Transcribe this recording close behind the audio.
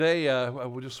Today, I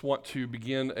would just want to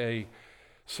begin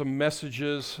some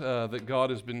messages that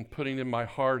God has been putting in my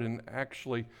heart, and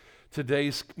actually,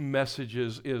 today's message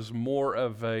is more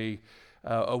of a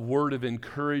word of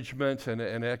encouragement and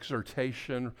an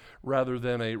exhortation rather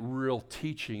than a real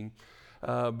teaching.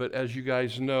 But as you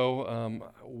guys know,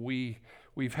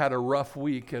 we've had a rough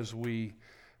week as we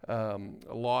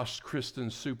lost Kristen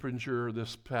Supringer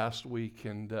this past week,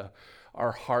 and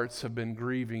our hearts have been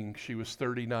grieving. She was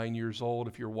 39 years old.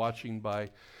 If you're watching by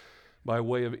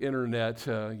way of internet,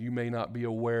 you may not be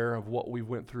aware of what we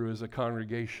went through as a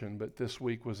congregation, but this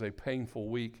week was a painful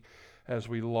week as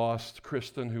we lost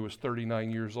Kristen, who was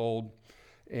 39 years old,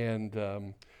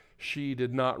 and she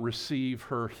did not receive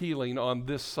her healing on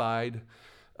this side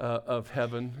of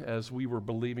heaven as we were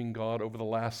believing God over the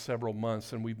last several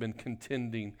months, and we've been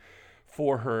contending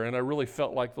for her. And I really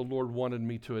felt like the Lord wanted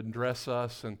me to address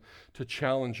us and to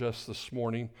challenge us this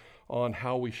morning on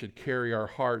how we should carry our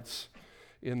hearts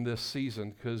in this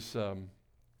season, because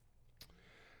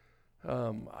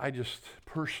I just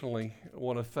personally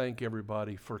want to thank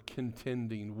everybody for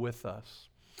contending with us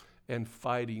and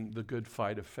fighting the good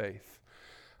fight of faith.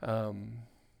 I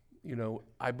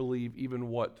believe even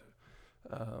what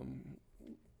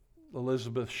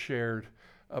Elizabeth shared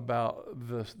about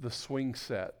the swing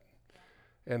set,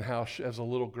 and how as a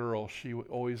little girl she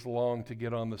always longed to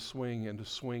get on the swing and to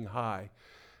swing high.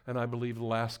 And I believe the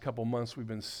last couple months we've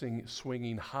been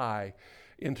swinging high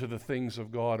into the things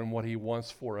of God and what He wants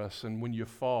for us. And when you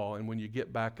fall and when you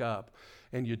get back up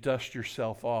and you dust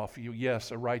yourself off,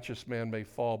 yes, a righteous man may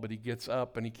fall, but he gets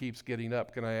up and he keeps getting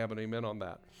up. Can I have an amen on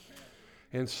that?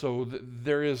 And so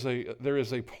there is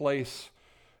a place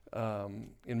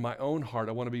in my own heart.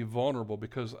 I want to be vulnerable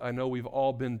because I know we've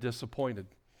all been disappointed.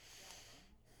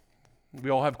 We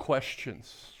all have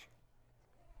questions.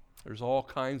 There's all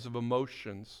kinds of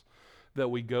emotions that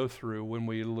we go through when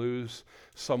we lose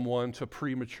someone to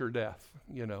premature death.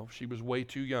 She was way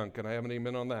too young. Can I have an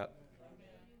amen on that?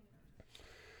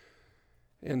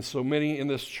 And so many in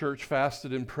this church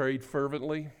fasted and prayed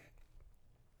fervently.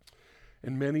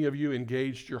 And many of you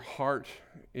engaged your heart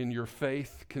in your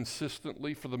faith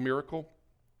consistently for the miracle.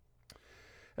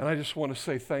 And I just want to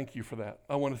say thank you for that.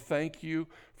 I want to thank you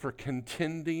for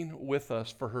contending with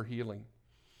us for her healing.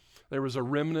 There was a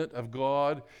remnant of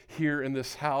God here in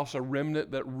this house, a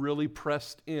remnant that really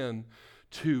pressed in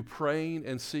to praying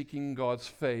and seeking God's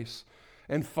face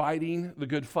and fighting the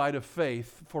good fight of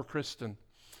faith for Kristen.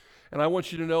 And I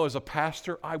want you to know, as a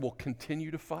pastor, I will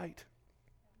continue to fight.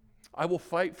 I will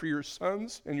fight for your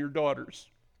sons and your daughters.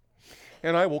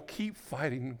 And I will keep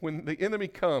fighting when the enemy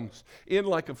comes in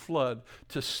like a flood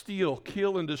to steal,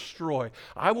 kill, and destroy.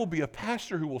 I will be a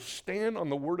pastor who will stand on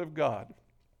the Word of God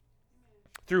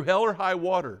through hell or high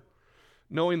water,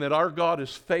 knowing that our God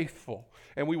is faithful,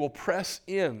 and we will press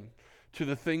in to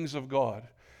the things of God.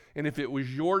 And if it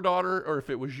was your daughter or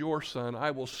if it was your son, I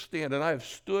will stand. And I have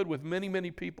stood with many, many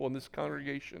people in this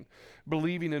congregation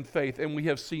believing in faith, and we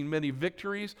have seen many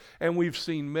victories and we've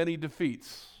seen many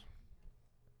defeats.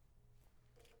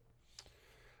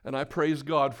 And I praise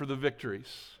God for the victories.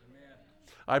 Amen.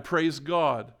 I praise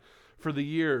God for the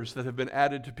years that have been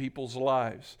added to people's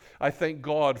lives. I thank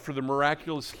God for the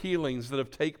miraculous healings that have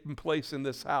taken place in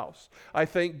this house. I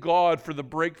thank God for the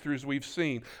breakthroughs we've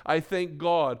seen. I thank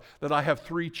God that I have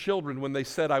 3 children when they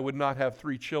said I would not have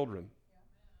 3 children.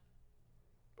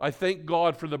 I thank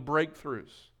God for the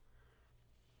breakthroughs.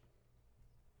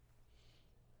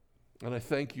 And I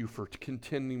thank you for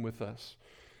contending with us.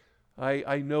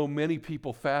 I know many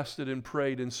people fasted and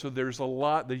prayed, and so there's a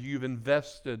lot that you've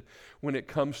invested when it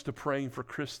comes to praying for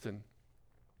Kristen.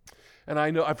 And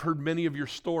I know I've heard many of your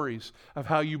stories of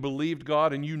how you believed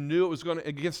God and you knew it was going to,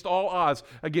 against all odds,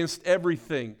 against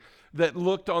everything that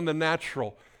looked on the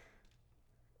natural.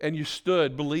 And you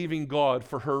stood believing God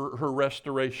for her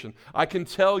restoration. I can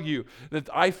tell you that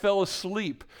I fell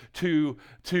asleep to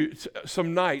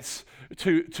some nights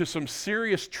to some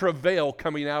serious travail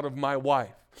coming out of my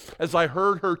wife. As I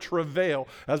heard her travail,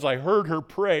 as I heard her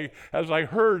pray, as I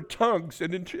heard tongues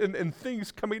and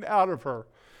things coming out of her.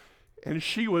 And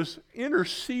she was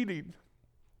interceding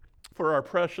for our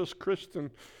precious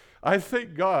Kristen. I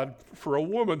thank God for a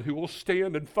woman who will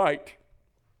stand and fight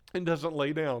and doesn't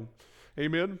lay down.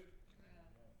 Amen?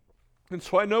 And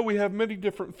so I know we have many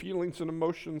different feelings and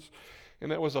emotions,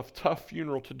 and that was a tough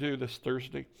funeral to do this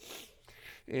Thursday.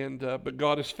 But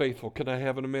God is faithful. Can I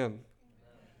have an amen?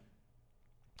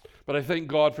 But I thank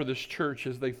God for this church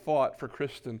as they fought for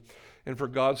Kristen and for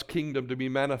God's kingdom to be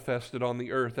manifested on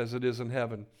the earth as it is in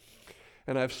heaven.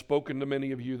 And I've spoken to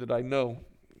many of you that I know.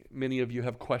 Many of you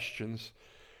have questions,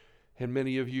 and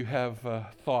many of you have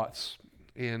thoughts.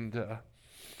 And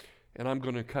And I'm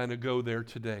going to kind of go there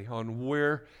today on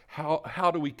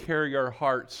how do we carry our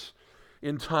hearts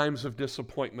in times of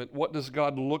disappointment? What does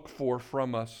God look for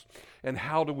from us? And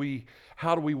how do we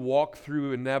walk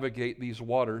through and navigate these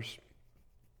waters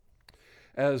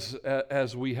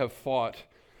as we have fought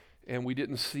and we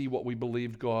didn't see what we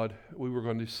believed we were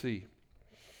going to see?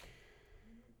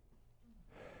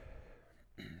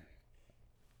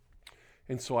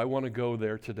 And so I want to go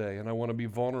there today, and I want to be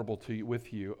vulnerable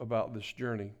with you about this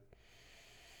journey,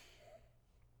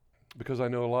 because I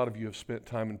know a lot of you have spent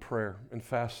time in prayer and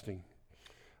fasting.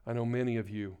 I know many of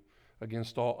you,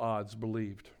 against all odds,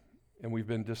 believed, and we've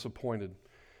been disappointed.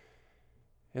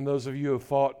 And those of you who have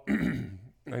fought,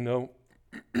 I know,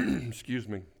 excuse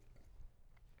me,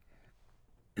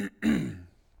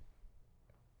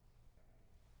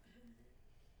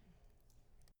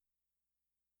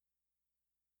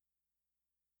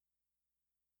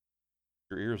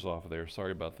 your ears off there.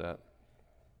 Sorry about that.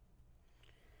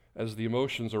 As the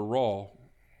emotions are raw,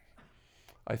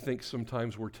 I think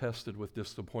sometimes we're tested with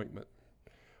disappointment.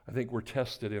 I think we're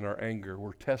tested in our anger.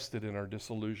 We're tested in our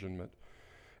disillusionment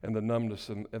and the numbness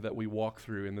that we walk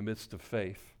through in the midst of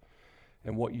faith.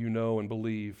 And what you know and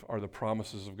believe are the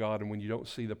promises of God. And when you don't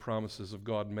see the promises of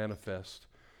God manifest,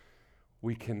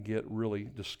 we can get really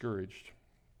discouraged.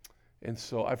 And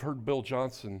so I've heard Bill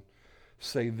Johnson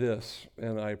say this,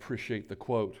 and I appreciate the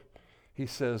quote. He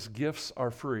says, "Gifts are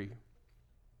free,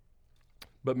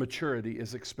 but maturity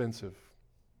is expensive."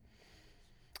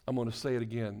 I'm going to say it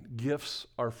again. Gifts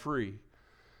are free,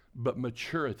 but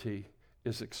maturity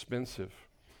is expensive.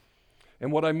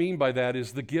 And what I mean by that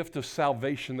is the gift of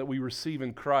salvation that we receive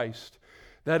in Christ.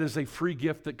 That is a free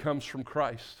gift that comes from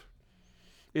Christ.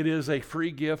 It is a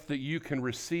free gift that you can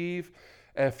receive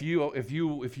if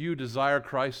you desire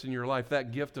Christ in your life.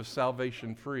 That gift of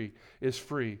salvation is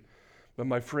free. But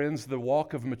my friends, the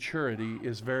walk of maturity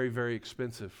is very, very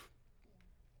expensive.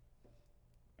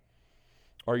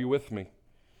 Are you with me?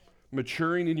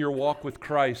 Maturing in your walk with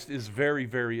Christ is very,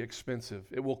 very expensive.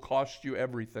 It will cost you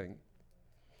everything.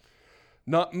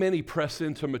 Not many press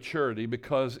into maturity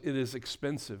because it is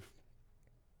expensive.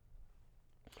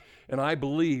 And I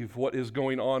believe what is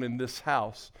going on in this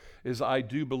house is I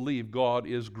do believe God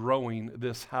is growing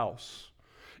this house.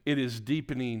 It is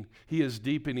deepening. He is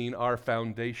deepening our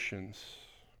foundations.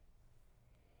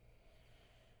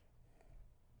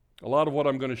 A lot of what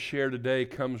I'm going to share today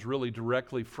comes really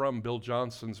directly from Bill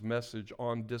Johnson's message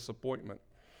on disappointment.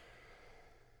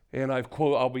 And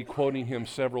I'll be quoting him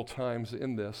several times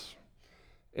in this.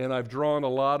 And I've drawn a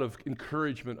lot of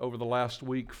encouragement over the last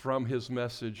week from his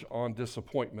message on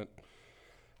disappointment.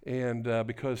 And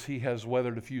because he has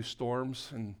weathered a few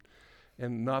storms,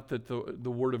 and not that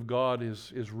the Word of God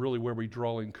is really where we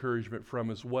draw encouragement from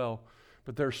as well,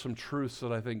 but there's some truths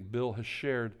that I think Bill has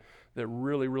shared that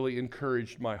really, really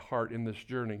encouraged my heart in this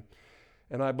journey.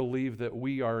 And I believe that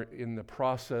we are in the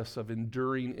process of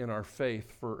enduring in our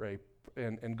faith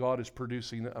and God is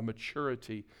producing a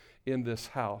maturity in this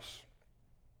house.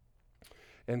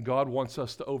 And God wants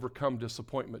us to overcome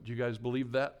disappointment. Do you guys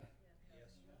believe that?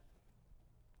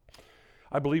 Yes.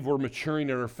 I believe we're maturing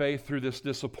in our faith through this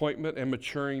disappointment, and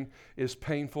maturing is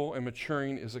painful and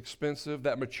maturing is expensive.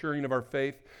 That maturing of our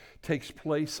faith takes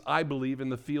place, I believe, in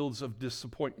the fields of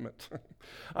disappointment.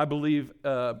 I believe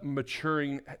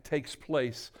maturing takes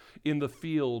place in the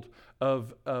field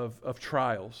of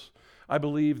trials. I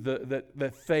believe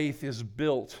that faith is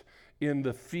built in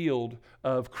the field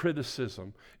of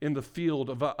criticism, in the field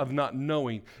of not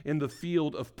knowing, in the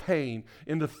field of pain,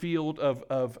 in the field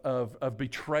of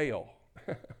betrayal.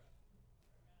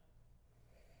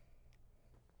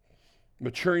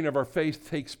 Maturing of our faith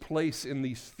takes place in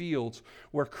these fields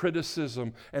where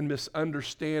criticism and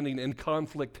misunderstanding and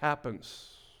conflict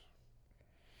happens.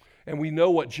 And we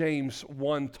know what James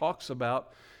 1 talks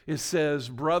about. It says,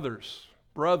 brothers,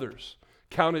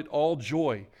 count it all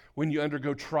joy when you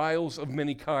undergo trials of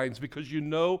many kinds, because you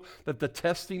know that the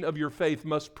testing of your faith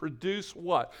must produce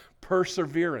what?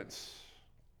 Perseverance.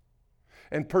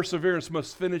 And perseverance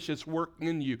must finish its work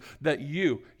in you, that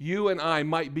you and I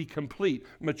might be complete,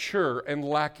 mature, and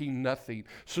lacking nothing.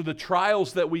 So the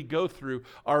trials that we go through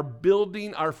are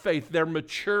building our faith. They're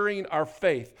maturing our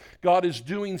faith. God is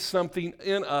doing something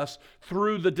in us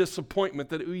through the disappointment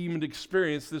that we even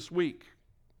experienced this week.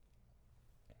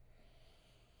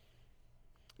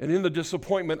 And in the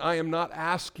disappointment, I am not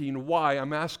asking why.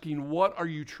 I'm asking, what are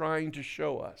you trying to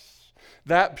show us?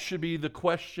 That should be the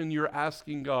question you're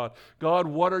asking God. God,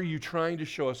 what are you trying to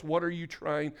show us? What are you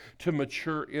trying to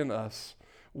mature in us?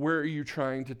 Where are you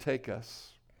trying to take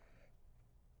us?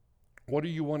 What are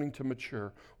you wanting to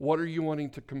mature? What are you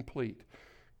wanting to complete?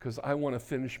 because I want to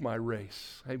finish my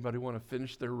race. Anybody want to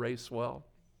finish their race well?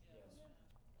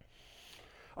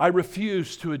 I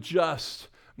refuse to adjust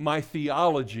my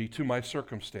theology to my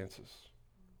circumstances.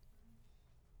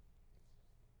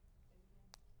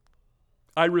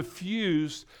 I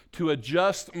refuse to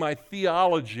adjust my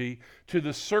theology to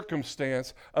the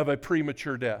circumstance of a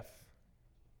premature death.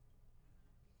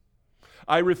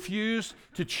 I refuse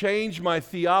to change my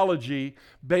theology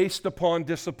based upon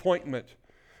disappointment,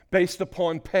 based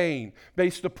upon pain,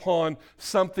 based upon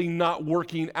something not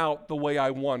working out the way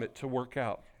I want it to work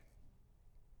out.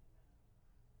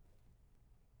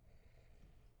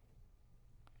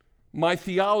 My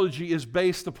theology is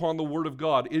based upon the Word of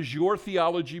God. Is your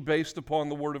theology based upon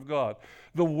the Word of God?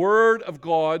 The Word of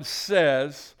God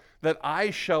says that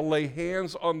I shall lay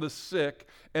hands on the sick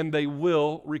and they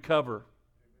will recover.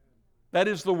 That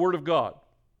is the Word of God.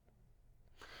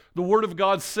 The Word of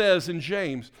God says in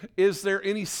James, is there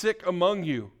any sick among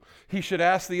you? He should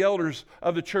ask the elders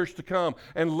of the church to come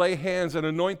and lay hands and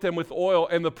anoint them with oil,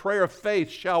 and the prayer of faith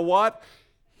shall what?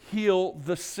 Heal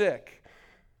the sick.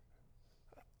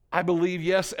 I believe,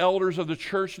 yes, elders of the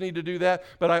church need to do that,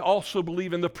 but I also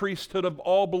believe in the priesthood of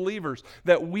all believers,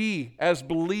 that we as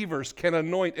believers can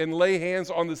anoint and lay hands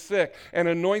on the sick and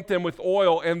anoint them with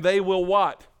oil, and they will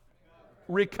what?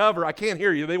 Recover. I can't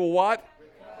hear you. They will what?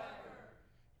 Recover.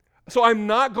 So I'm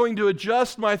not going to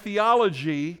adjust my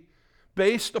theology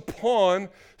based upon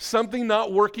something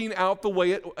not working out the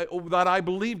way that I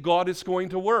believe God is going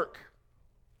to work.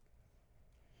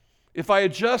 If I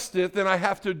adjust it, then I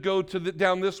have to go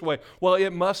down this way. Well,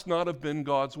 it must not have been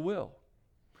God's will.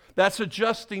 That's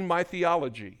adjusting my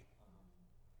theology.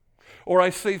 Or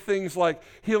I say things like,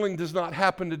 healing does not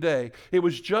happen today. It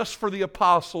was just for the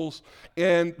apostles,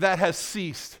 and that has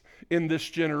ceased in this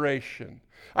generation.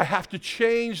 I have to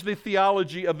change the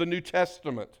theology of the New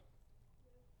Testament.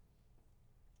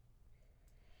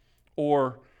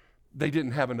 Or they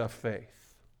didn't have enough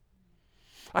faith.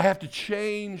 I have to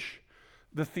change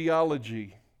the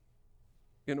theology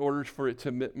in order for it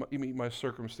to meet my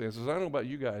circumstances. I don't know about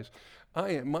you guys.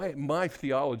 My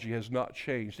theology has not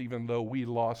changed even though we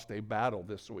lost a battle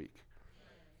this week.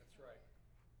 That's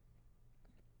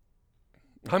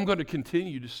right. I'm going to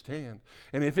continue to stand.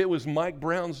 And if it was Mike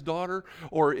Brown's daughter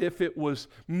or if it was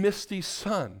Misty's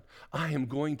son, I am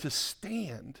going to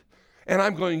stand. And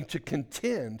I'm going to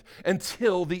contend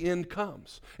until the end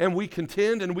comes. And we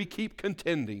contend and we keep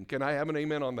contending. Can I have an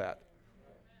amen on that?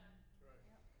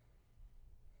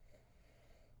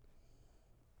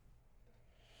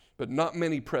 But not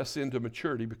many press into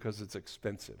maturity because it's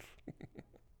expensive.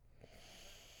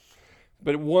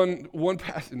 But one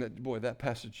passage, boy, that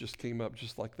passage just came up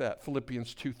just like that.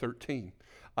 Philippians 2:13.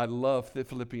 I love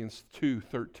Philippians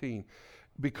 2:13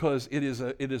 because it is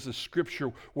a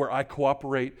scripture where I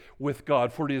cooperate with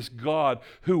God. For it is God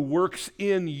who works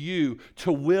in you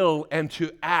to will and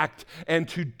to act and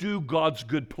to do God's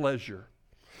good pleasure.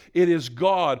 It is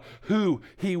God who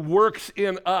He works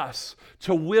in us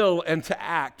to will and to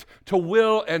act, to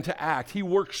will and to act. He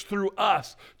works through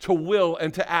us to will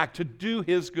and to act, to do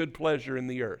His good pleasure in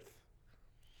the earth.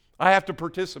 I have to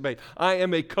participate. I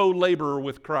am a co-laborer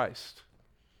with Christ.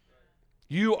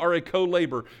 You are a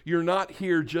co-laborer. You're not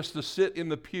here just to sit in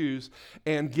the pews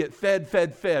and get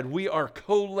fed. We are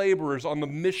co-laborers on the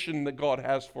mission that God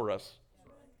has for us.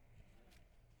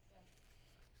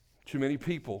 Too many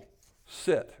people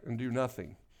sit and do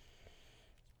nothing.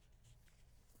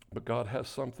 But God has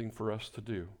something for us to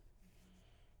do.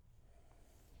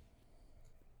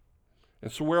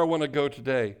 And so where I want to go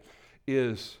today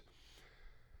is,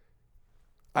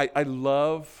 I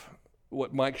love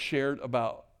what Mike shared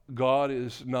about God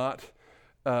is not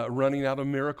running out of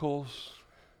miracles.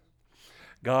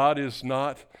 God is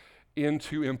not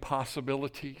into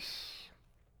impossibilities.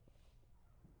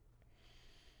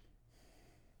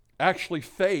 Actually,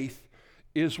 faith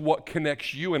is what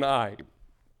connects you and I,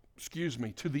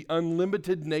 to the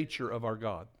unlimited nature of our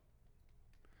God.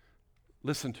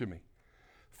 Listen to me.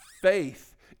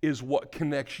 Faith is what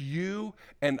connects you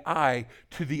and I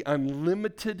to the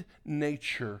unlimited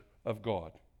nature of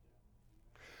God.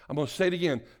 I'm going to say it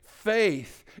again.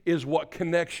 Faith is what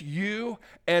connects you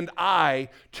and I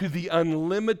to the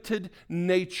unlimited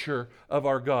nature of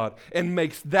our God and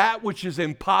makes that which is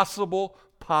impossible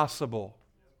possible.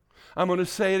 I'm going to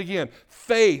say it again.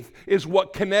 Faith is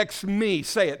what connects me.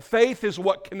 Say it. Faith is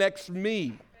what connects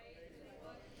me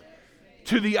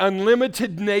to the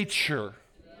unlimited nature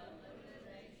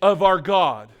of our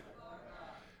God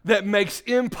that makes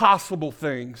impossible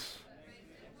things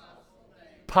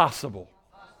possible.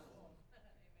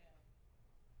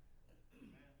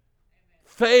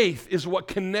 Faith is what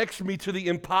connects me to the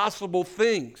impossible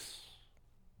things.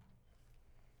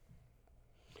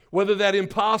 Whether that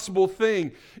impossible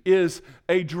thing is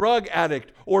a drug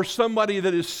addict or somebody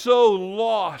that is so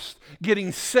lost,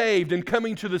 getting saved and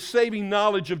coming to the saving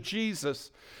knowledge of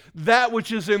Jesus, that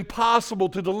which is impossible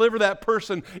to deliver that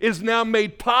person is now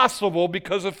made possible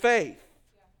because of faith.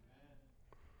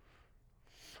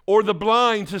 Or the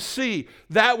blind to see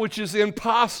that which is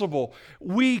impossible.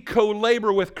 We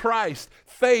co-labor with Christ.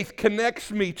 Faith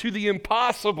connects me to the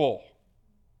impossible.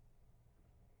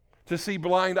 To see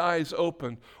blind eyes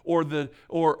open, or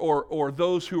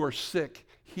those who are sick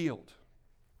healed.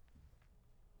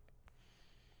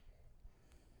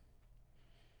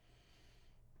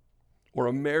 Or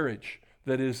a marriage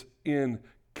that is in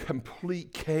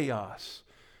complete chaos,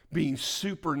 being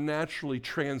supernaturally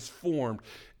transformed.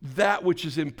 That which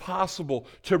is impossible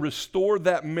to restore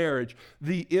that marriage,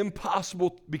 the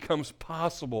impossible becomes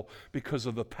possible because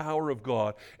of the power of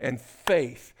God and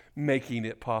faith making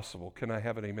it possible. Can I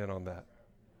have an amen on that?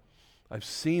 I've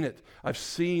seen it. I've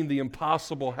seen the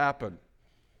impossible happen.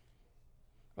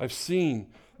 I've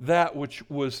seen that which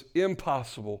was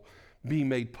impossible be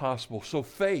made possible. So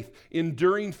faith,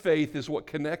 enduring faith, is what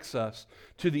connects us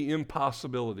to the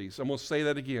impossibilities. I'm going to say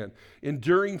that again.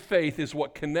 Enduring faith is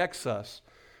what connects us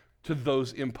to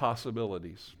those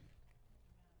impossibilities.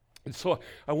 And so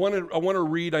I want to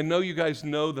read, I know you guys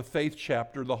know the faith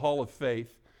chapter, the Hall of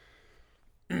Faith,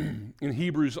 in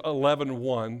Hebrews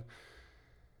 11:1.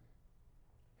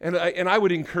 And I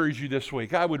would encourage you this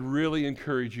week, I would really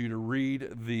encourage you to read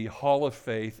the Hall of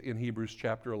Faith in Hebrews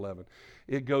chapter 11.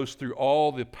 It goes through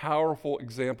all the powerful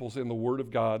examples in the Word of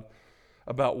God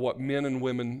about what men and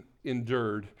women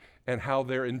endured and how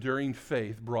their enduring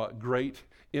faith brought great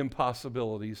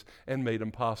impossibilities and made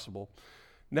them possible.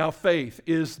 Now, faith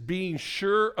is being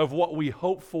sure of what we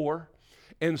hope for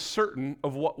and certain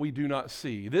of what we do not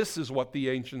see. This is what the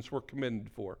ancients were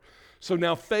commended for. So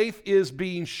now faith is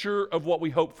being sure of what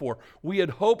we hope for. We had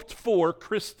hoped for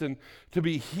Kristen to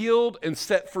be healed and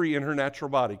set free in her natural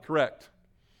body, correct?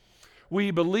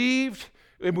 We believed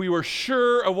and we were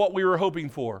sure of what we were hoping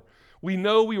for. We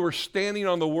know we were standing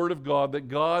on the Word of God, that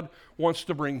God wants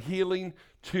to bring healing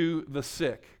to the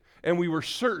sick. And we were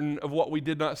certain of what we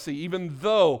did not see, even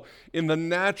though in the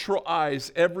natural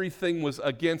eyes everything was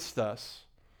against us.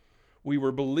 We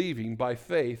were believing by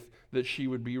faith that she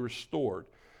would be restored.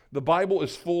 The Bible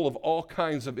is full of all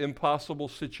kinds of impossible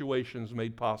situations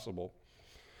made possible.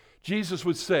 Jesus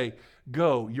would say,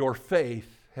 "Go, your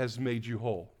faith has made you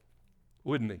whole,"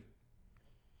 wouldn't he?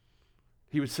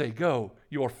 He would say, "Go,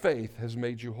 your faith has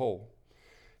made you whole."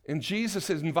 And Jesus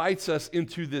invites us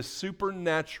into this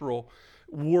supernatural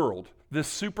world,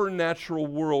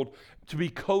 to be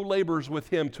co-laborers with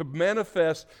Him, to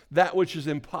manifest that which is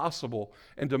impossible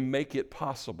and to make it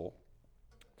possible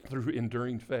through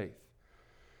enduring faith.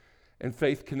 And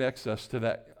faith connects us to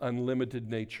that unlimited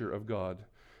nature of God,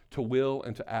 to will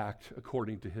and to act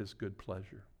according to His good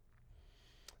pleasure.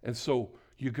 And so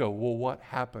you go, well, what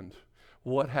happened?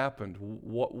 What happened?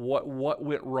 What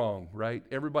went wrong, right?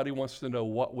 Everybody wants to know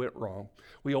what went wrong.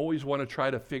 We always want to try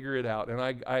to figure it out, and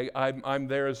I'm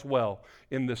there as well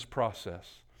in this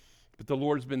process. But the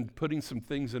Lord's been putting some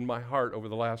things in my heart over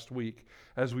the last week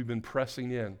as we've been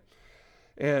pressing in.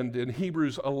 And in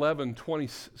Hebrews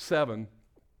 11:27,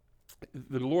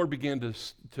 the Lord began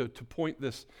to point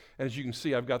this. As you can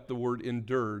see, I've got the word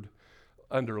endured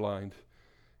underlined.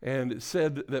 And it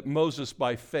said that Moses,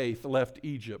 by faith, left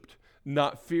Egypt,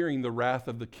 not fearing the wrath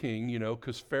of the king,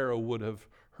 because Pharaoh would have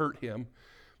hurt him,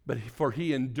 for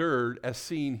he endured as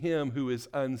seeing Him who is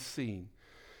unseen.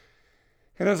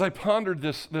 And as I pondered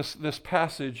this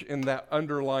passage in that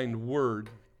underlined word,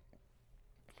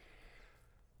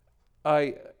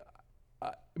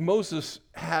 Moses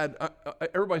had,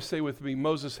 everybody say with me,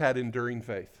 Moses had enduring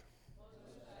faith.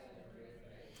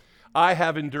 I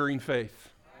have enduring faith.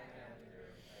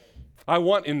 I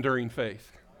want enduring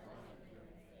faith.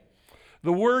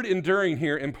 The word enduring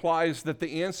here implies that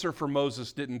the answer for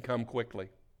Moses didn't come quickly.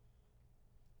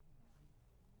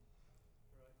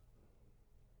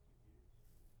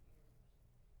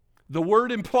 The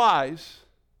word implies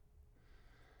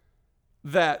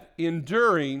that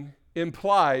enduring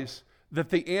implies that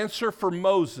the answer for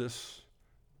Moses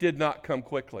did not come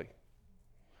quickly.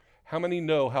 How many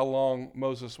know how long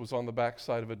Moses was on the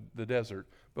backside of the desert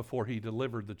before he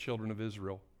delivered the children of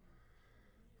Israel?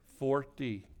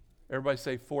 40. Everybody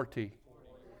say 40.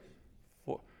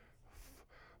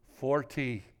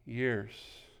 40 years.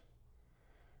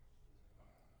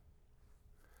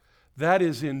 That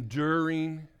is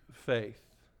enduring faith.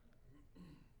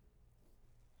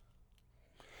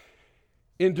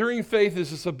 Enduring faith is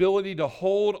this ability to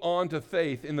hold on to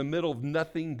faith in the middle of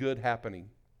nothing good happening.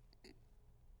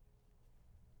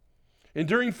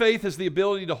 Enduring faith is the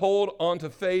ability to hold on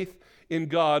to faith in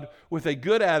God with a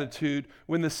good attitude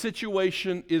when the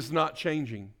situation is not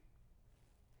changing.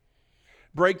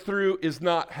 Breakthrough is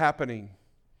not happening.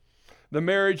 The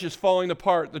marriage is falling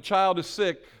apart. The child is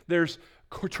sick. There's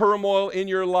turmoil in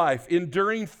your life.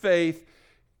 Enduring faith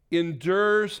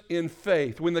endures in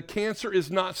faith. When the cancer is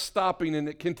not stopping and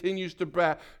it continues to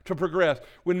progress.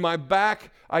 When my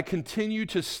back, I continue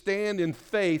to stand in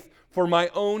faith for my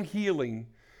own healing.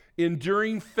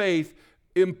 Enduring faith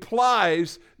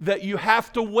implies that you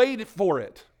have to wait for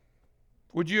it.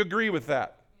 Would you agree with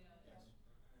that?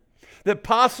 That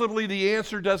possibly the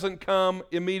answer doesn't come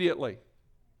immediately.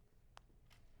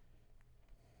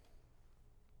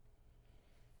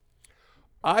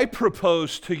 I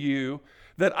propose to you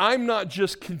that I'm not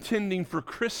just contending for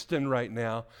Kristen right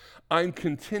now, I'm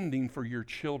contending for your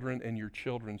children and your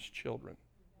children's children.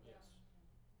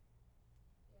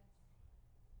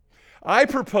 I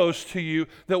propose to you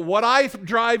that what I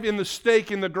drive in the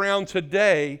stake in the ground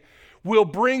today will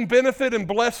bring benefit and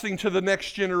blessing to the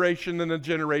next generation and the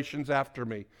generations after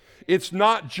me. It's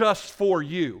not just for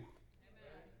you.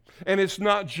 And it's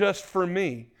not just for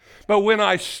me. But when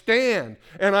I stand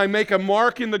and I make a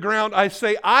mark in the ground, I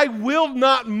say, I will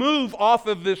not move off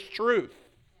of this truth.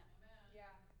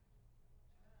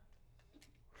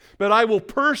 But I will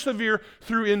persevere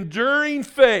through enduring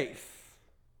faith,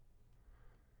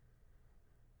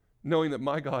 knowing that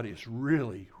my God is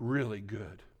really, really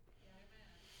good.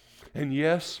 And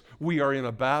yes, we are in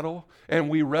a battle, and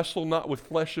we wrestle not with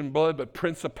flesh and blood, but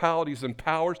principalities and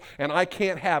powers. And I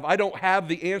don't have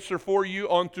the answer for you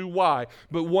onto why.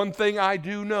 But one thing I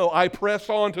do know, I press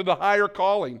on to the higher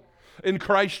calling in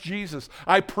Christ Jesus.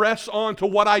 I press on to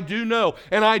what I do know,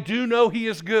 and I do know He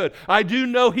is good. I do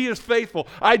know He is faithful.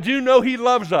 I do know He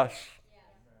loves us.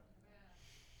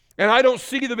 And I don't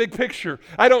see the big picture.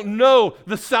 I don't know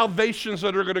the salvations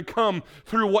that are going to come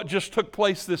through what just took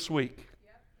place this week.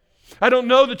 I don't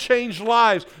know the changed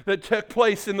lives that took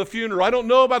place in the funeral. I don't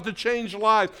know about the changed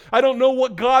lives. I don't know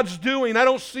what God's doing. I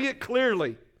don't see it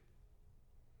clearly.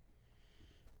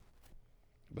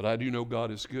 But I do know God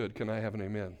is good. Can I have an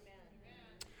amen? Amen.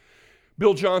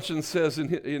 Bill Johnson says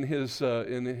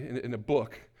in a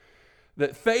book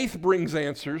that faith brings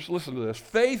answers. Listen to this.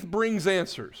 Faith brings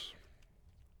answers.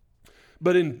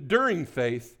 But enduring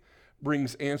faith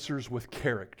brings answers with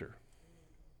character.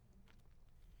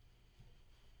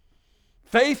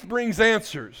 Faith brings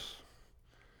answers.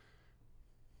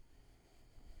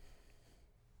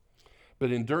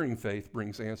 But enduring faith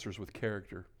brings answers with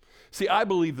character. See, I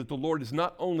believe that the Lord is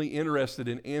not only interested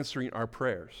in answering our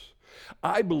prayers.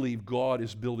 I believe God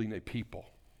is building a people.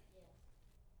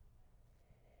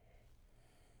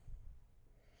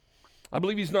 I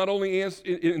believe He's not only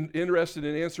interested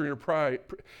in answering prayers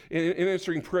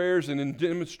and in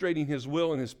demonstrating His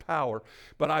will and His power,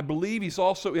 but I believe He's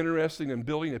also interested in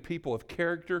building a people of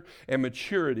character and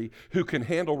maturity who can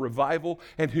handle revival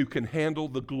and who can handle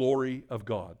the glory of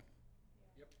God.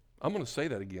 I'm going to say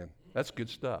that again. That's good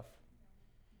stuff.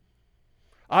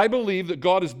 I believe that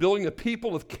God is building a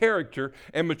people of character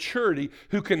and maturity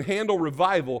who can handle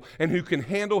revival and who can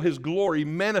handle His glory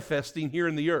manifesting here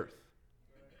in the earth.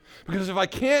 Because if I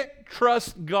can't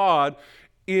trust God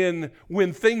in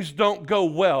when things don't go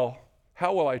well,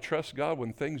 how will I trust God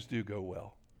when things do go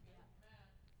well?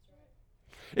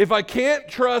 If I can't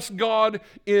trust God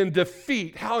in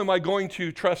defeat, how am I going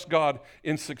to trust God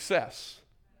in success?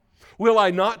 Will I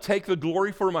not take the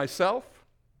glory for myself?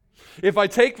 If I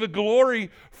take the glory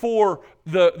for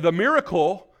the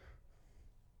miracle,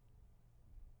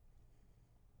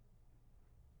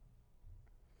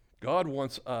 God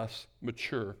wants us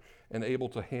mature and able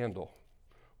to handle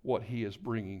what He is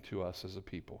bringing to us as a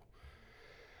people.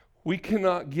 We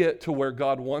cannot get to where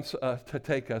God wants us to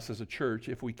take us as a church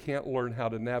if we can't learn how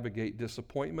to navigate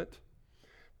disappointment,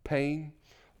 pain,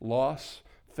 loss,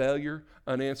 failure,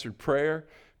 unanswered prayer,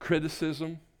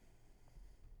 criticism.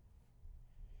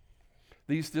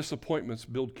 These disappointments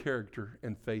build character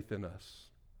and faith in us.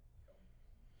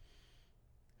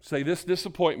 Say, this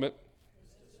disappointment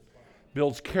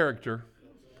builds character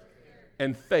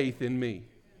and faith in me.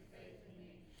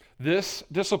 This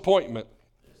disappointment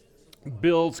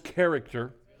builds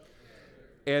character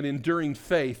and enduring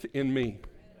faith in me.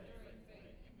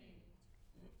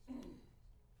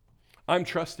 I'm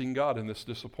trusting God in this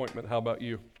disappointment. How about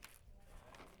you?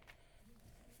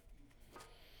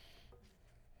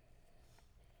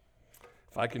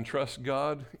 If I can trust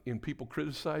God in people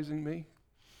criticizing me,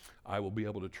 I will be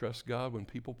able to trust God when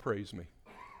people praise me.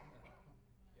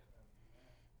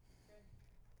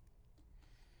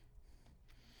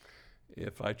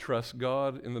 If I trust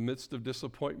God in the midst of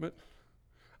disappointment,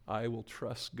 I will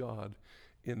trust God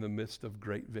in the midst of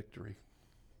great victory.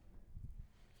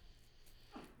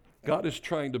 God is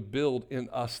trying to build in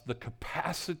us the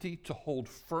capacity to hold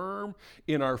firm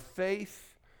in our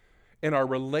faith and our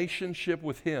relationship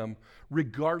with Him,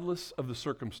 regardless of the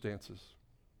circumstances.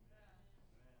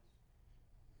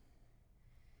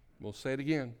 We'll say it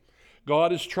again.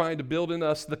 God is trying to build in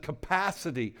us the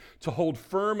capacity to hold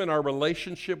firm in our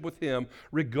relationship with Him,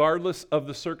 regardless of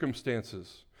the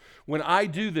circumstances. When I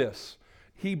do this,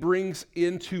 He brings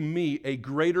into me a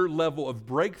greater level of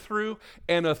breakthrough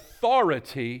and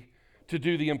authority to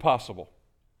do the impossible.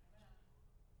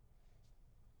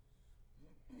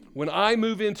 When I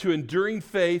move into enduring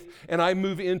faith and I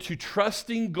move into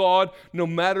trusting God no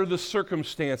matter the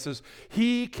circumstances,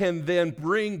 He can then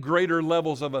bring greater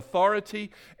levels of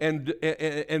authority and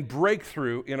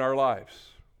breakthrough in our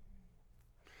lives.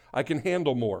 I can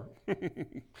handle more,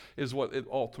 is what it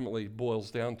ultimately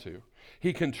boils down to.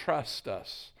 He can trust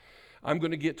us. I'm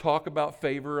going to talk about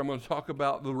favor. I'm going to talk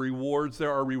about the rewards.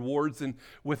 There are rewards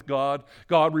with God.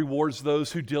 God rewards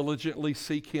those who diligently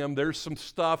seek Him. There's some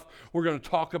stuff we're going to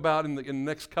talk about in the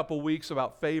next couple weeks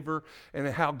about favor and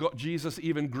how Jesus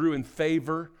even grew in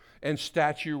favor and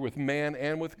stature with man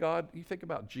and with God. You think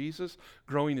about Jesus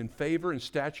growing in favor and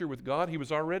stature with God. He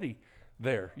was already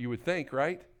there, you would think,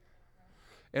 right?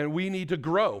 And we need to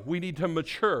grow. We need to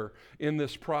mature in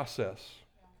this process.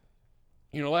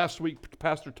 You know, last week,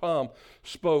 Pastor Tom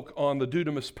spoke on the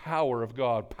dunamis power of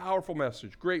God. Powerful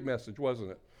message, great message,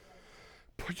 wasn't it?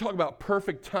 We talk about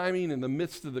perfect timing in the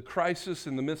midst of the crisis,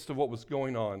 in the midst of what was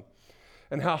going on,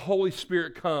 and how Holy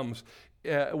Spirit comes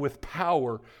with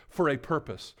power for a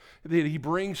purpose. That He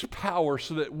brings power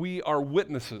so that we are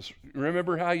witnesses.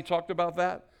 Remember how He talked about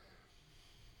that?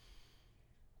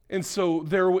 And so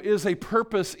there is a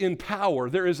purpose in power.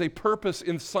 There is a purpose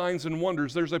in signs and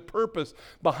wonders. There's a purpose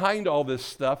behind all this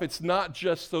stuff. It's not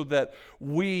just so that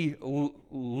we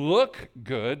look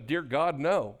good. Dear God,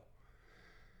 no.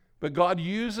 But God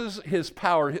uses His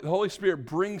power. The Holy Spirit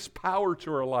brings power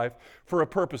to our life for a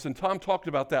purpose. And Tom talked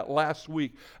about that last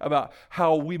week, about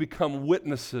how we become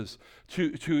witnesses to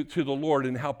the Lord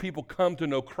and how people come to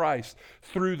know Christ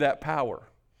through that power.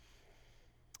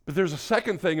 But there's a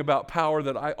second thing about power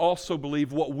that I also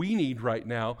believe what we need right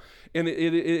now, and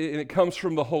it comes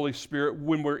from the Holy Spirit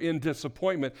when we're in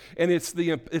disappointment, and it's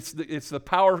the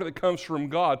power that comes from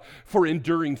God for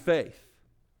enduring faith,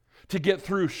 to get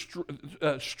through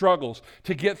struggles,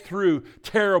 to get through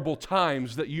terrible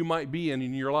times that you might be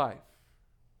in your life.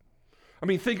 I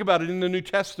mean, think about it in the New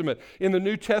Testament. In the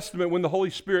New Testament, when the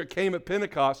Holy Spirit came at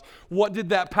Pentecost, what did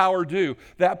that power do?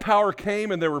 That power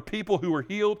came and there were people who were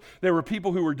healed. There were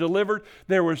people who were delivered.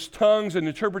 There was tongues and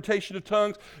interpretation of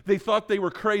tongues. They thought they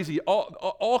were crazy.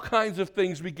 All kinds of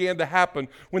things began to happen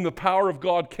when the power of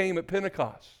God came at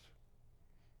Pentecost.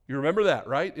 You remember that,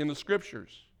 right? In the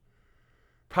Scriptures.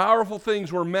 Powerful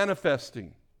things were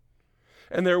manifesting.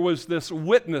 And there was this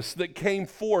witness that came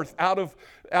forth out of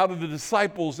the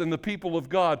disciples and the people of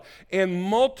God. And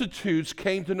multitudes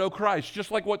came to know Christ,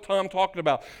 just like what Tom talked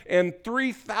about. And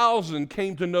 3,000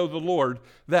 came to know the Lord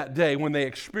that day when they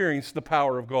experienced the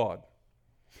power of God.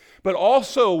 But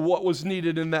also what was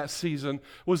needed in that season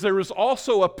was there was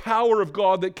also a power of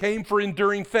God that came for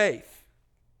enduring faith.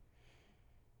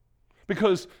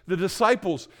 Because the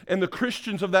disciples and the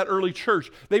Christians of that early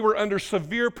church, they were under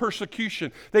severe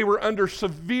persecution. They were under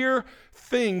severe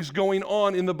things going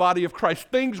on in the body of Christ.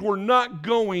 Things were not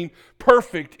going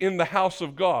perfect in the house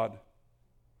of God.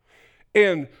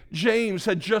 And James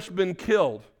had just been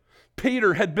killed.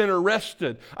 Peter had been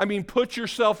arrested. I mean, put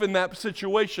yourself in that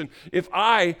situation. If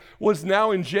I was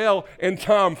now in jail and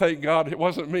Tom, thank God it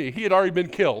wasn't me, he had already been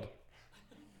killed.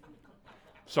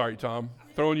 Sorry, Tom,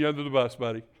 throwing you under the bus,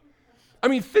 buddy. I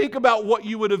mean, think about what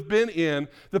you would have been in.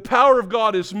 The power of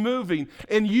God is moving,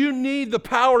 and you need the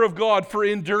power of God for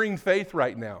enduring faith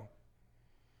right now.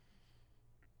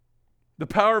 The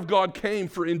power of God came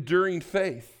for enduring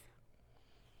faith.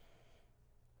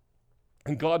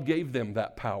 And God gave them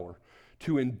that power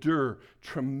to endure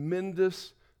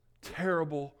tremendous,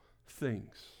 terrible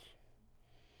things.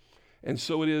 And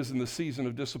so it is in the season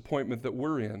of disappointment that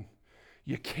we're in.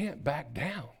 You can't back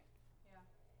down.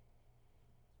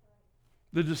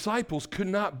 The disciples could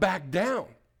not back down.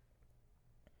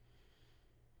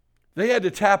 They had to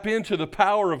tap into the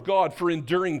power of God for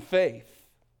enduring faith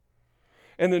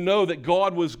and to know that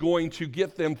God was going to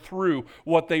get them through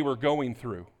what they were going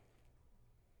through.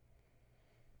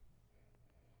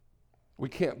 We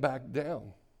can't back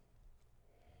down.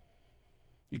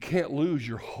 You can't lose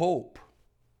your hope.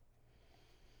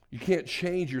 You can't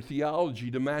change your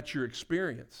theology to match your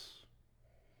experience.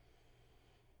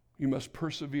 You must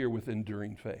persevere with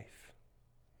enduring faith.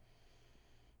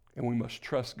 And we must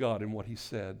trust God in what He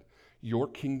said. Your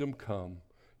kingdom come,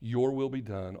 your will be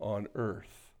done on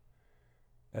earth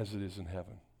as it is in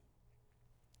heaven.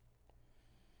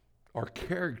 Our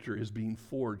character is being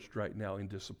forged right now in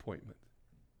disappointment.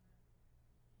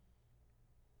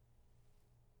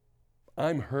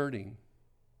 I'm hurting.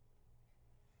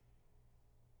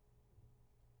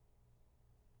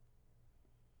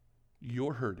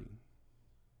 You're hurting.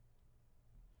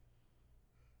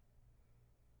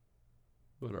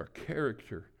 But our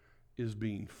character is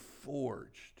being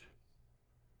forged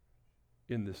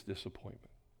in this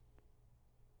disappointment.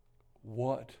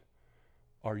 What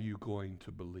are you going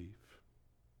to believe?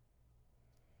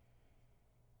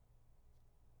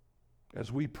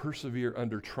 As we persevere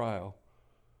under trial,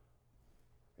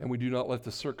 and we do not let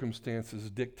the circumstances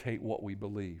dictate what we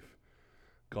believe,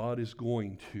 God is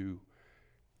going to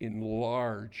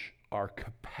enlarge our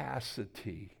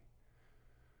capacity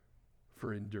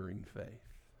for enduring faith,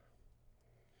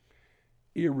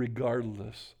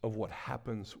 irregardless of what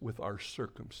happens with our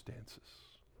circumstances.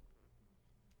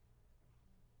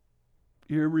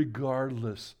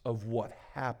 Irregardless of what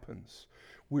happens,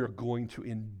 we are going to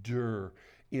endure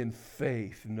in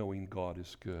faith, knowing God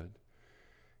is good.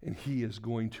 And He is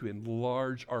going to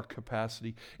enlarge our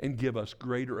capacity and give us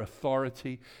greater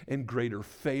authority and greater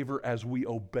favor as we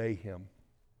obey Him.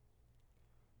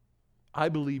 I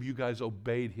believe you guys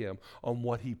obeyed Him on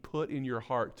what He put in your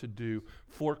heart to do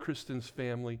for Kristen's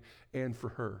family and for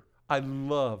her. I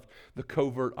loved the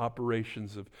covert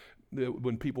operations of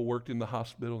when people worked in the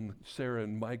hospital and Sarah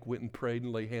and Mike went and prayed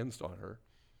and laid hands on her.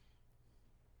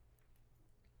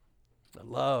 I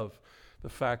love the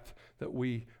fact that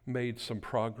we made some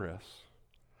progress.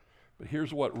 But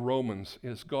here's what Romans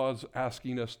is. God's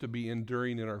asking us to be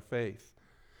enduring in our faith.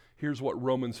 Here's what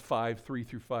Romans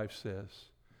 5:3-5 says.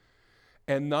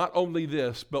 And not only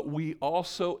this, but we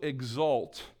also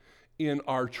exult in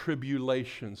our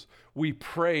tribulations. We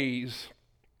praise,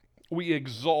 we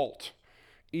exult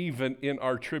even in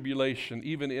our tribulation,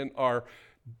 even in our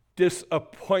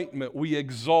disappointment. We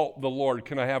exalt the Lord.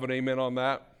 Can I have an amen on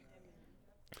that?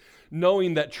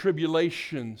 Knowing that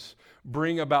tribulations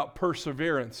bring about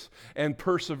perseverance, and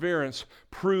perseverance,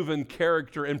 proven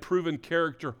character, and proven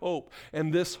character, hope.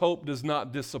 And this hope does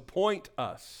not disappoint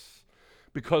us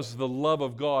because the love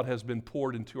of God has been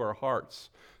poured into our hearts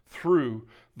through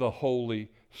the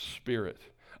Holy Spirit.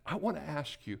 I want to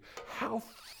ask you, how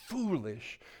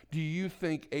foolish do you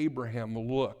think Abraham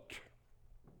looked,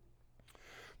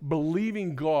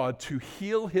 believing God to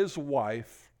heal his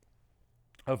wife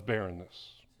of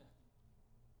barrenness?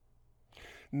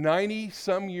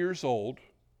 90-some years old.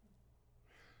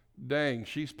 Dang,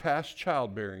 she's past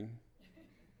childbearing.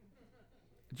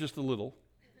 Just a little.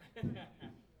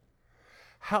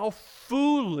 How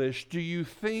foolish do you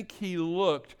think he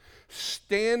looked,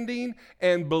 standing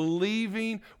and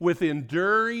believing with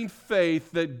enduring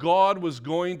faith that God was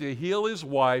going to heal his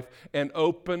wife and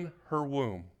open her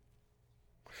womb?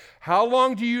 How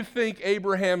long do you think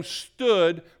Abraham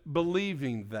stood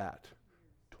believing that?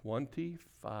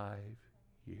 25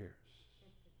 years.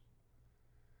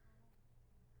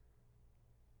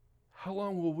 How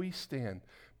long will we stand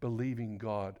believing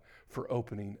God for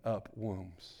opening up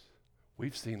wombs?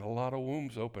 We've seen a lot of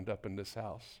wombs opened up in this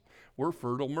house. We're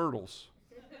fertile myrtles.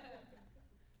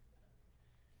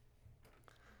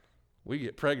 We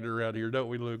get pregnant around here, don't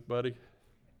we, Luke, buddy?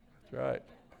 That's right.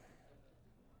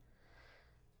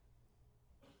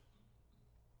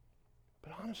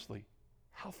 But honestly,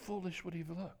 how foolish would he have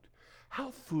looked?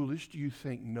 How foolish do you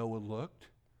think Noah looked?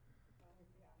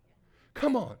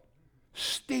 Come on.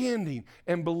 Standing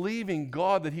and believing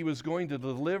God that he was going to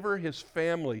deliver his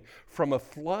family from a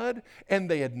flood, and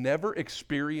they had never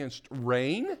experienced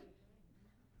rain.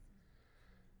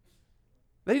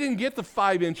 They didn't get the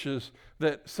 5 inches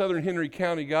that Southern Henry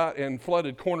County got and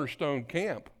flooded Cornerstone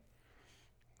Camp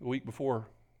the week before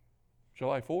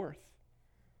July 4th.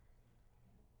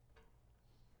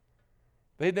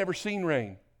 They had never seen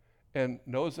rain. And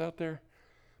Noah's out there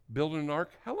building an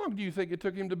ark. How long do you think it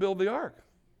took him to build the ark?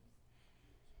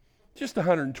 Just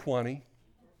 120.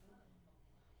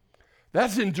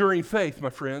 That's enduring faith, my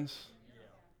friends.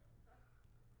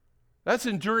 That's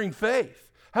enduring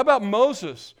faith. How about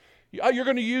Moses? You're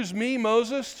going to use me,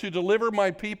 Moses, to deliver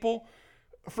my people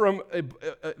from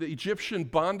the Egyptian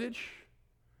bondage?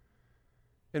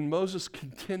 And Moses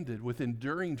contended with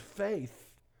enduring faith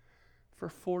for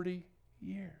 40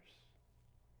 years.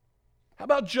 How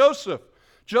about Joseph?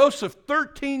 Joseph,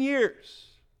 13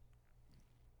 years.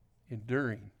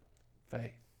 Enduring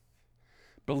faith.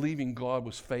 believing God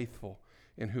was faithful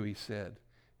in who he said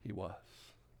he was.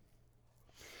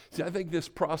 See, I think this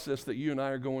process that you and I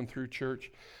are going through, church,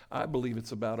 I believe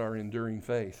it's about our enduring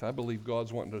faith. I believe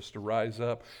God's wanting us to rise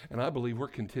up, and I believe we're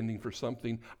contending for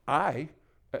something I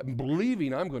am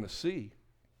believing I'm going to see.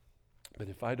 But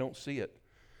if I don't see it,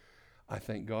 I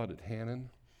thank God that Hannon,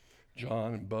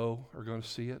 John, and Bo are going to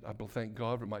see it. I thank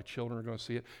God that my children are going to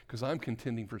see it, because I'm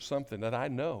contending for something that I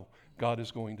know God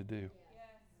is going to do.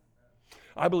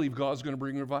 I believe God's going to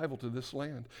bring revival to this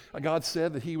land. God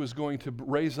said that he was going to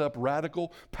raise up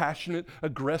radical, passionate,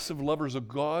 aggressive lovers of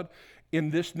God in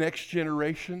this next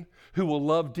generation who will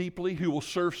love deeply, who will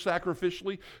serve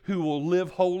sacrificially, who will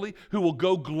live holy, who will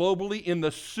go globally in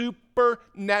the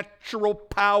supernatural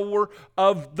power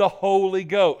of the Holy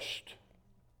Ghost.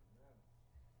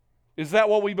 Is that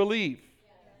what we believe?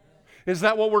 Is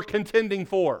that what we're contending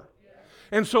for?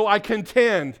 And so I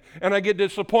contend and I get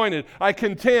disappointed. I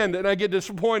contend and I get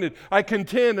disappointed. I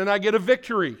contend and I get a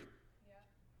victory.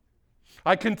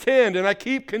 I contend and I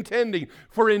keep contending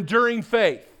for enduring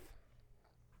faith.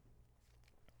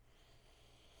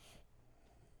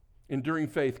 Enduring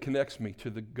faith connects me to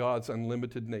God's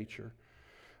unlimited nature.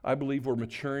 I believe we're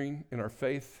maturing in our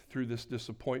faith through this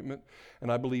disappointment, and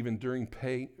I believe enduring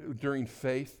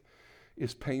faith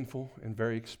is painful and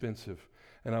very expensive.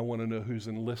 And I want to know who's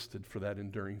enlisted for that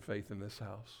enduring faith in this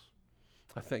house.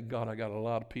 I thank God I got a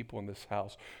lot of people in this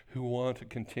house who want to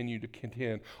continue to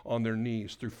contend on their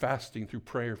knees through fasting, through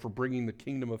prayer, for bringing the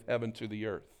kingdom of heaven to the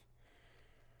earth.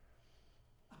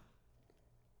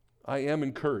 I am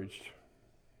encouraged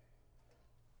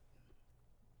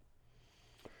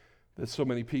that so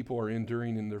many people are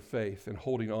enduring in their faith and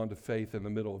holding on to faith in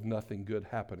the middle of nothing good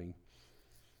happening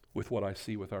with what I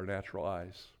see with our natural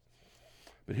eyes.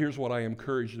 But here's what I am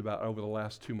encouraged about over the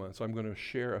last 2 months. I'm going to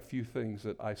share a few things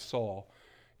that I saw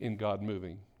in God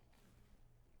moving.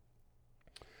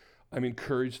 I'm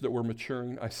encouraged that we're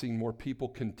maturing. I've seen more people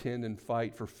contend and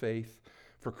fight for faith,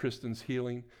 for Kristen's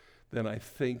healing, than I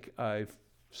think I've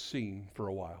seen for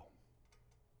a while.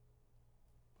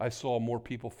 I saw more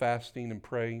people fasting and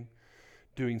praying,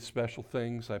 doing special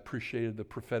things. I appreciated the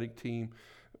prophetic team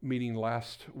meeting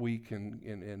last week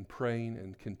and praying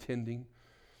and contending.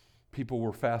 People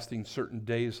were fasting certain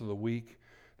days of the week.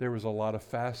 There was a lot of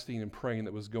fasting and praying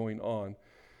that was going on.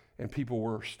 And people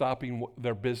were stopping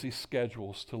their busy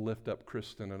schedules to lift up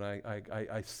Kristen. And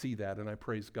I see that, and I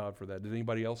praise God for that. Did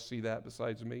anybody else see that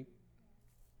besides me?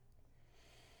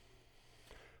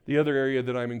 The other area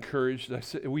that I'm encouraged,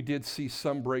 we did see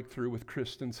some breakthrough with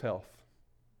Kristen's health.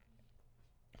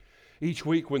 Each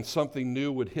week when something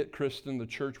new would hit Kristen, the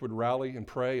church would rally and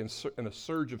pray, and a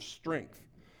surge of strength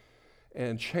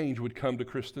and change would come to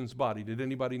Kristen's body. Did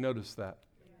anybody notice that?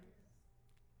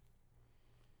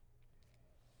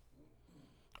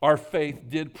 Our faith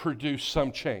did produce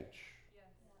some change.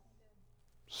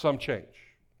 Some change.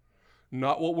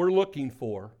 Not what we're looking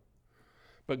for,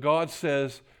 but God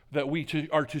says that we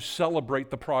are to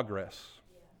celebrate the progress.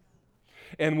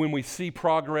 And when we see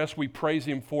progress, we praise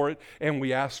Him for it, and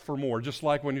we ask for more. Just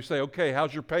like when you say, okay,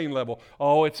 how's your pain level?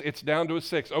 Oh, it's down to a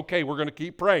 6. Okay, we're going to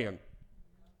keep praying.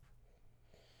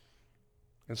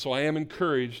 And so I am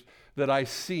encouraged that I've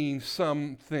seen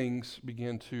some things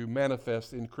begin to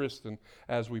manifest in Kristen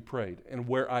as we prayed. And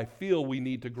where I feel we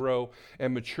need to grow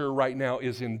and mature right now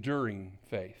is enduring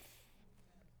faith.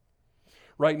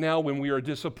 Right now, when we are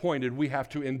disappointed, we have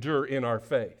to endure in our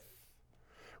faith.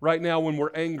 Right now, when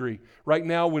we're angry, right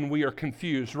now, when we are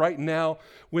confused, right now,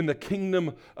 when the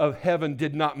kingdom of heaven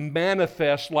did not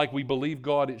manifest like we believe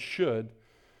God it should,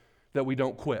 that we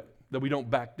don't quit, that we don't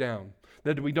back down,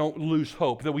 that we don't lose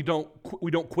hope, that we don't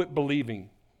quit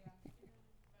believing.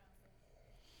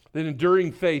 That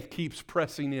enduring faith keeps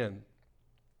pressing in.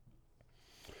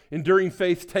 Enduring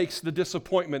faith takes the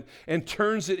disappointment and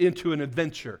turns it into an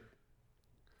adventure.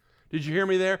 Did you hear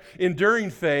me there? Enduring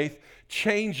faith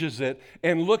changes it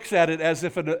and looks at it as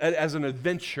an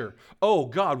adventure. Oh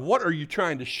God, what are you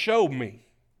trying to show me?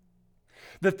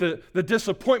 That the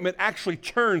disappointment actually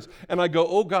turns, and I go,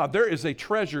 oh God, there is a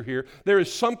treasure here. There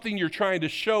is something you're trying to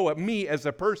show at me as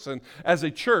a person, as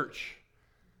a church.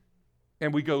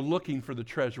 And we go looking for the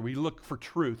treasure. We look for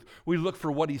truth. We look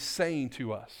for what He's saying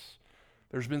to us.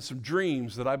 There's been some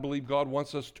dreams that I believe God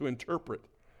wants us to interpret.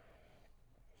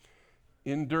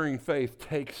 Enduring faith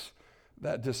takes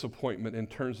that disappointment and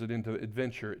turns it into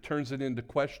adventure. It turns it into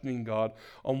questioning God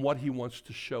on what He wants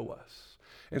to show us.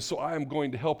 And so I am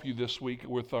going to help you this week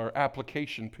with our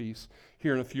application piece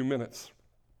here in a few minutes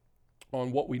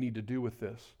on what we need to do with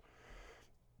this.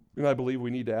 And I believe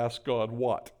we need to ask God,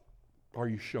 what are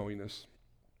you showing us?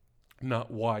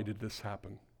 Not why did this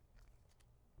happen?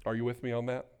 Are you with me on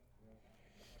that?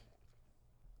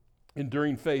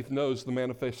 Enduring faith knows the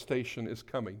manifestation is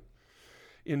coming.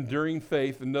 Enduring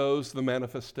faith knows the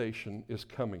manifestation is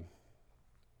coming.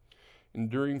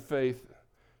 Enduring faith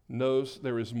knows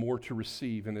there is more to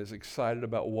receive and is excited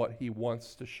about what he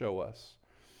wants to show us.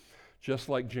 Just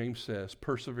like James says,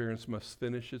 perseverance must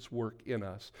finish its work in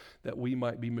us, that we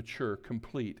might be mature,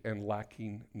 complete, and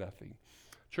lacking nothing.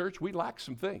 Church, we lack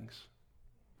some things.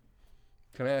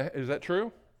 Is that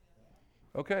true?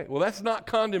 Okay, well, that's not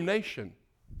condemnation.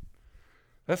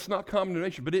 That's not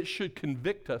condemnation, but it should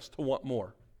convict us to want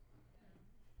more.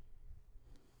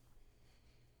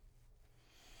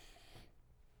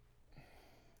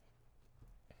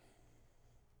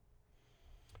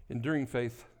 Enduring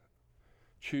faith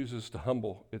chooses to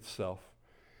humble itself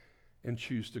and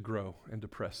choose to grow and to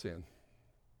press in.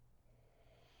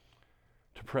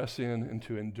 To press in and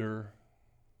to endure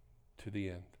to the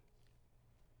end.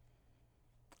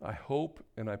 I hope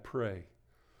and I pray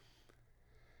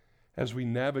as we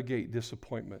navigate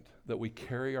disappointment that we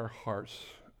carry our hearts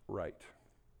right,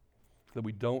 that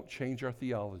we don't change our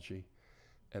theology,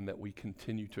 and that we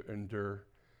continue to endure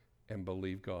and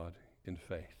believe God in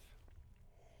faith.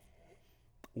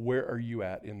 Where are you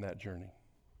at in that journey?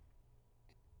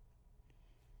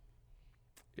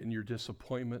 In your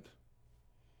disappointment,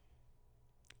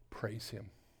 praise Him.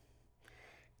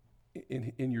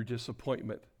 In your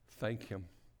disappointment, thank Him.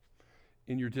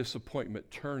 In your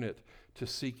disappointment, turn it to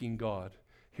seeking God.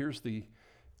 Here's the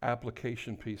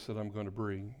application piece that I'm going to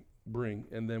bring,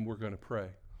 and then we're going to pray.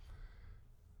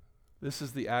 This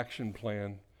is the action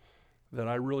plan that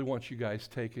I really want you guys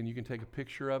taken. You can take a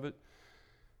picture of it.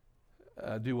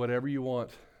 Do whatever you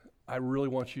want. I really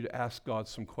want you to ask God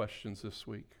some questions this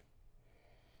week.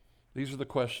 These are the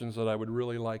questions that I would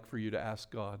really like for you to ask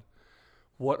God.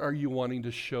 What are you wanting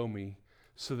to show me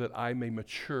so that I may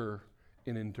mature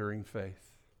in enduring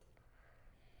faith?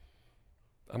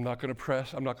 I'm not going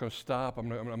to stop. I'm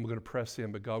going to press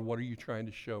in. But God, what are you trying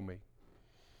to show me?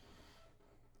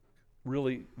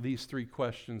 Really, these three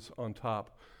questions on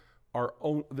top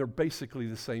they're basically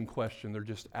the same question. They're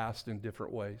just asked in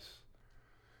different ways.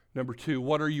 Number two,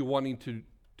 what are you wanting to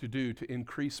do to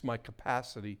increase my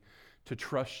capacity to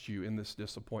trust you in this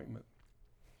disappointment?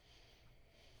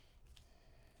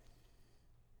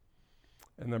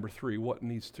 And number three, what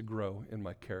needs to grow in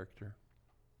my character?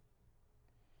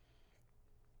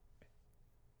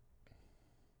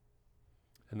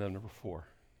 And then number four,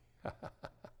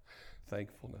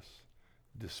 thankfulness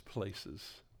displaces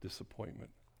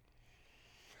disappointment.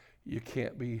 You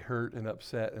can't be hurt and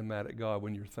upset and mad at God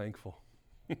when you're thankful.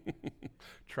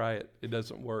 Try it. It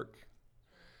doesn't work.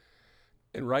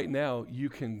 And right now, you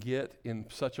can get in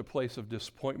such a place of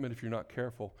disappointment if you're not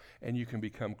careful, and you can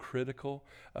become critical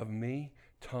of me,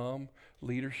 Tom,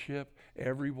 leadership,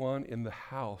 everyone in the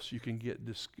house. You can get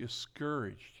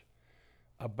discouraged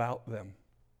about them.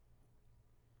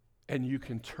 And you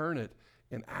can turn it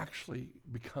and actually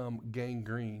become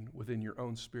gangrene within your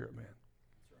own spirit, man.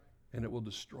 And it will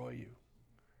destroy you.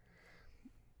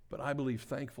 But I believe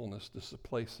thankfulness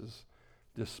displaces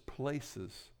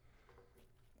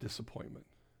disappointment.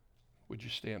 Would you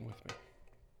stand with me?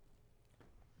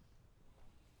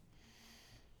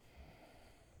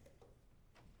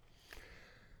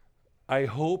 I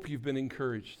hope you've been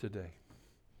encouraged today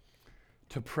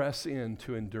to press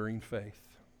into enduring faith.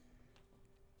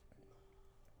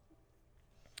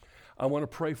 I want to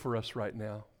pray for us right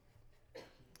now.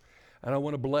 And I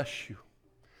want to bless you.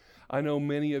 I know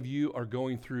many of you are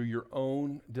going through your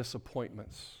own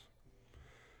disappointments,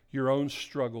 your own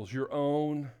struggles, your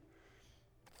own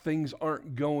things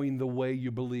aren't going the way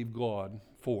you believe God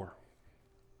for.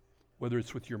 Whether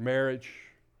it's with your marriage,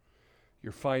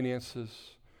 your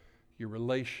finances, your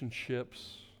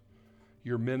relationships,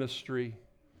 your ministry,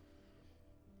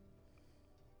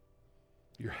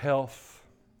 your health,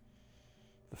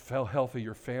 the health of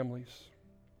your families.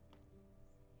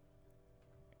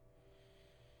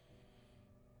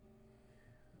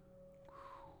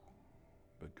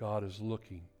 But God is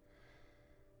looking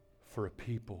for a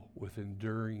people with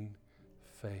enduring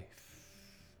faith.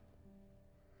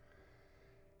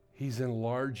 He's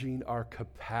enlarging our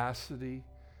capacity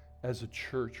as a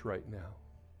church right now.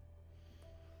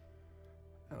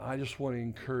 And I just want to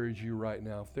encourage you right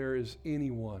now, if there is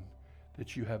anyone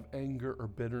that you have anger or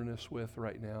bitterness with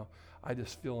right now, I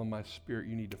just feel in my spirit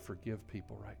you need to forgive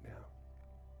people right now.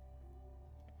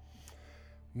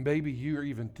 Maybe you're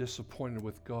even disappointed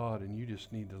with God and you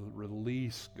just need to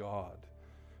release God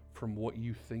from what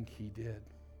you think He did.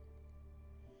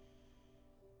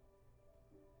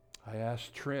 I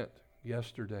asked Trent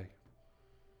yesterday,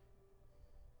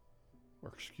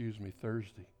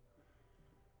 Thursday.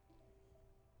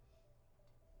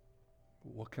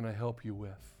 What can I help you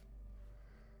with?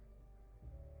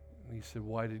 And he said,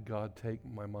 why did God take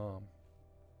my mom?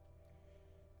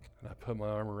 And I put my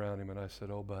arm around him and I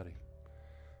said, oh, buddy,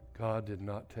 God did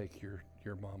not take your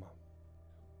mama.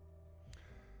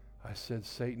 I said,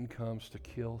 Satan comes to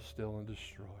kill, steal, and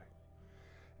destroy.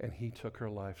 And he took her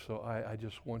life. So I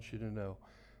just want you to know,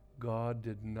 God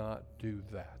did not do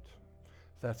that.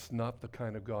 That's not the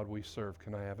kind of God we serve.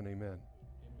 Can I have an amen?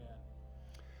 Amen.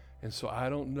 And so I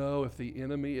don't know if the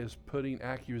enemy is putting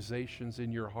accusations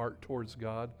in your heart towards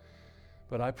God,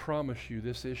 but I promise you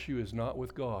this issue is not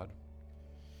with God.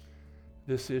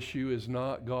 This issue is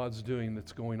not God's doing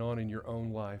that's going on in your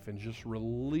own life. And just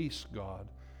release God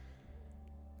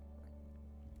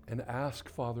and ask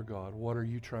Father God, what are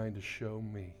you trying to show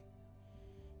me?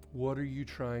 What are you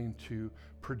trying to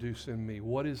produce in me?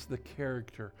 What is the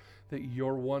character that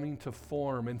you're wanting to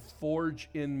form and forge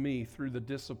in me through the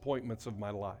disappointments of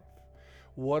my life?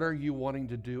 What are you wanting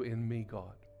to do in me,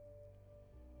 God?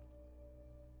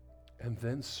 And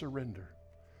then surrender.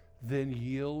 Then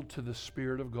yield to the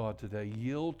Spirit of God today.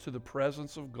 Yield to the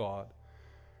presence of God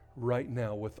right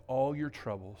now with all your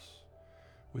troubles,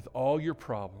 with all your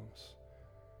problems.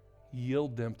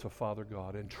 Yield them to Father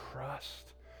God and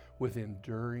trust with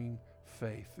enduring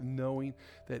faith, knowing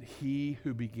that He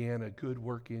who began a good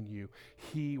work in you,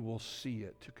 He will see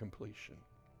it to completion.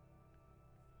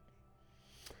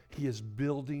 He is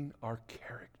building our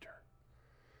character.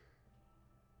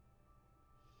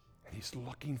 And He's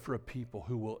looking for a people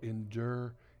who will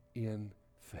endure in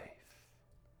faith,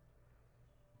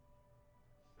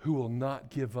 who will not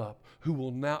give up, who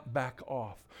will not back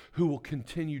off, who will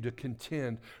continue to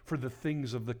contend for the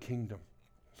things of the kingdom,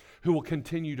 who will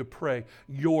continue to pray,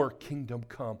 your kingdom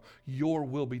come, your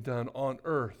will be done on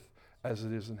earth as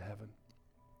it is in heaven.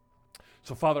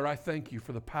 So, Father, I thank you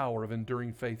for the power of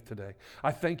enduring faith today.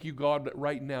 I thank you, God, that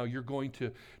right now you're going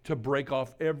to break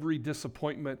off every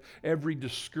disappointment, every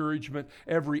discouragement,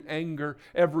 every anger,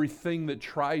 everything that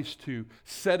tries to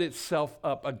set itself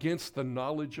up against the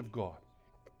knowledge of God.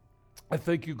 I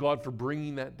thank you, God, for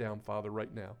bringing that down, Father,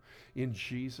 right now, in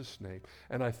Jesus' name.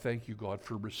 And I thank you, God,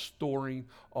 for restoring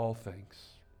all things.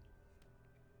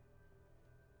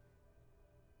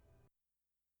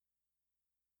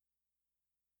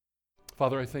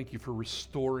 Father, I thank you for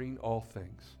restoring all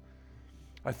things.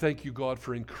 I thank you, God,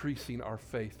 for increasing our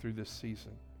faith through this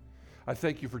season. I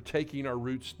thank you for taking our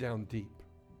roots down deep.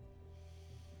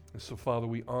 And so, Father,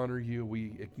 we honor you,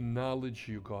 we acknowledge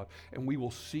you, God, and we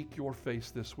will seek your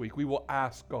face this week. We will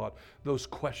ask, God, those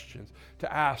questions,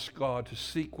 to ask, God, to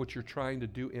seek what you're trying to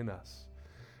do in us.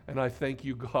 And I thank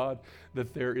you, God,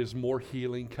 that there is more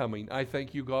healing coming. I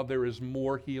thank you, God, there is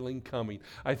more healing coming.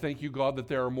 I thank you, God, that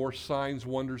there are more signs,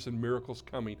 wonders, and miracles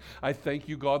coming. I thank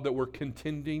you, God, that we're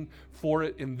contending for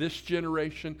it in this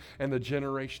generation and the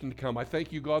generation to come. I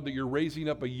thank you, God, that you're raising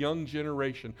up a young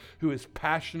generation who is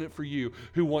passionate for you,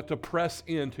 who want to press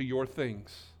into your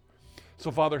things. So,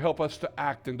 Father, help us to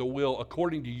act and to will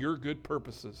according to your good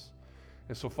purposes.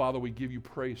 And so, Father, we give you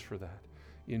praise for that.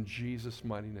 In Jesus'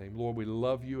 mighty name. Lord, we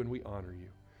love you and we honor you.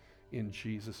 In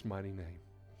Jesus' mighty name.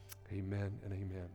 Amen and amen.